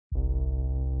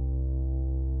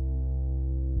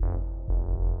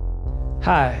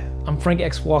Hi, I'm Frank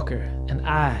X. Walker, and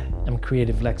I am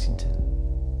Creative Lexington.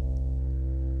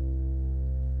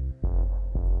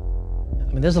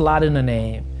 I mean, there's a lot in the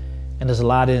name, and there's a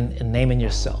lot in naming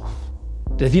yourself.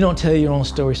 That if you don't tell your own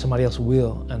story, somebody else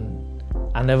will, and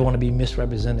I never want to be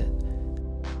misrepresented.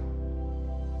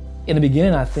 In the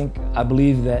beginning, I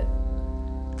believed that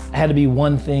I had to be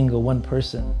one thing or one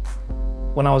person.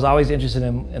 When I was always interested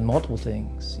in multiple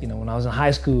things. You know, when I was in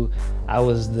high school, I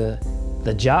was the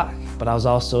jock, but I was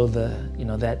also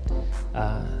that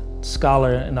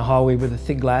scholar in the hallway with the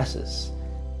thick glasses.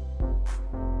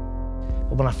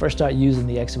 But when I first started using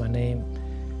the X in my name,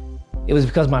 it was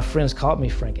because my friends called me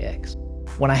Frank X.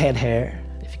 When I had hair,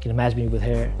 if you can imagine me with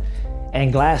hair,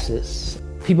 and glasses,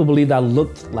 people believed I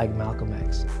looked like Malcolm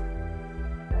X.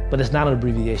 But it's not an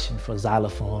abbreviation for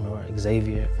xylophone or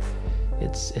Xavier.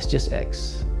 It's just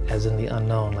X, as in the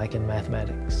unknown, like in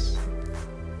mathematics.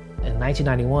 In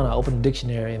 1991, I opened a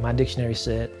dictionary, and my dictionary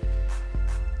said,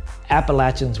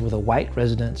 Appalachians were the white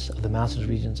residents of the mountainous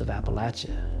regions of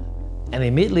Appalachia. And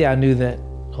immediately I knew that,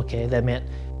 okay, that meant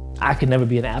I could never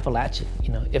be an Appalachian.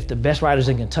 You know, if the best writers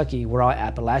in Kentucky were all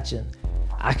Appalachian,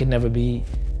 I could never be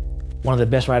one of the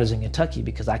best writers in Kentucky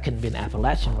because I couldn't be an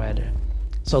Appalachian writer.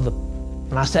 So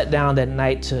when I sat down that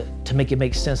night to make it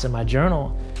make sense in my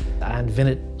journal, I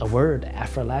invented a word,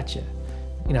 Affrilachia.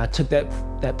 You know, I took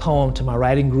that poem to my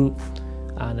writing group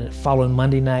on the following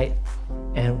Monday night,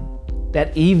 and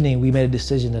that evening we made a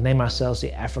decision to name ourselves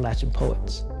the Affrilachian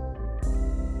Poets.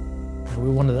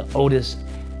 We're one of the oldest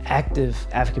active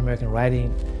African-American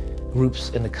writing groups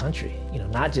in the country, you know,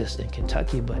 not just in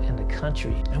Kentucky, but in the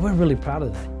country. And we're really proud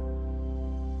of that.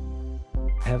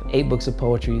 I have 8 books of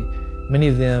poetry. Many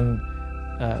of them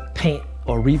paint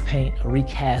or repaint or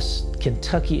recast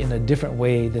Kentucky in a different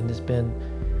way than it's been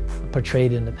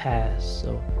portrayed in the past.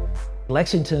 So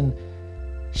Lexington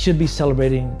should be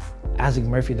celebrating Isaac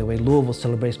Murphy the way Louisville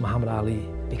celebrates Muhammad Ali,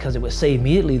 because it would say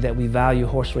immediately that we value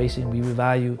horse racing, we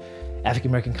value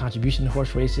African-American contribution to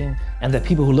horse racing, and that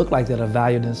people who look like that are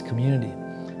valued in this community.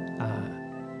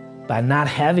 By not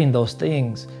having those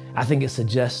things, I think it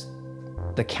suggests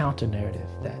the counter narrative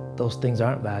that those things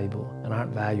aren't valuable and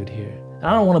aren't valued here. And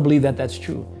I don't want to believe that that's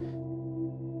true.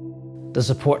 The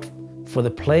support for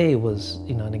the play was,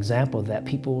 you know, an example that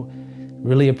people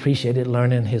really appreciated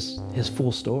learning his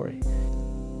full story.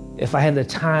 If I had the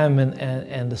time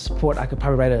and the support, I could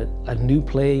probably write a new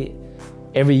play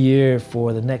every year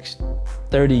for the next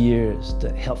 30 years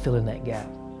to help fill in that gap.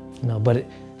 You know, but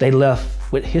they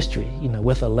left with history, you know,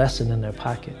 with a lesson in their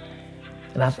pocket.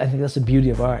 And I think that's the beauty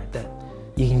of art, that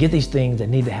you can get these things that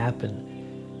need to happen,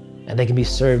 and they can be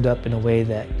served up in a way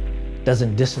that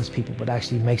doesn't distance people, but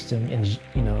actually makes them,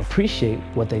 you know, appreciate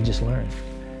what they just learned.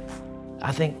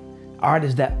 I think art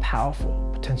is that powerful,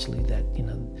 potentially, that, you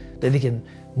know, that it can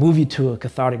move you to a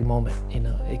cathartic moment. You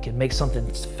know, it can make something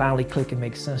finally click and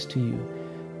make sense to you.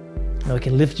 You know, it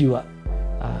can lift you up.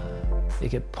 It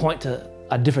can point to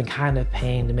a different kind of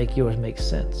pain to make yours make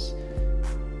sense.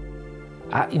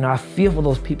 I feel for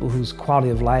those people whose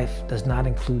quality of life does not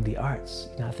include the arts.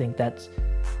 You know, I think that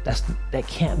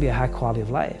can't be a high quality of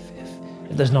life.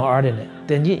 If there's no art in it,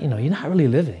 then you're not really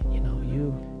living. You know,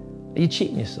 you're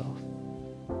cheating yourself.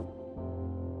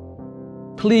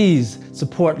 Please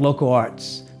support local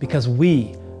arts, because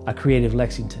we are Creative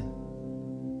Lexington.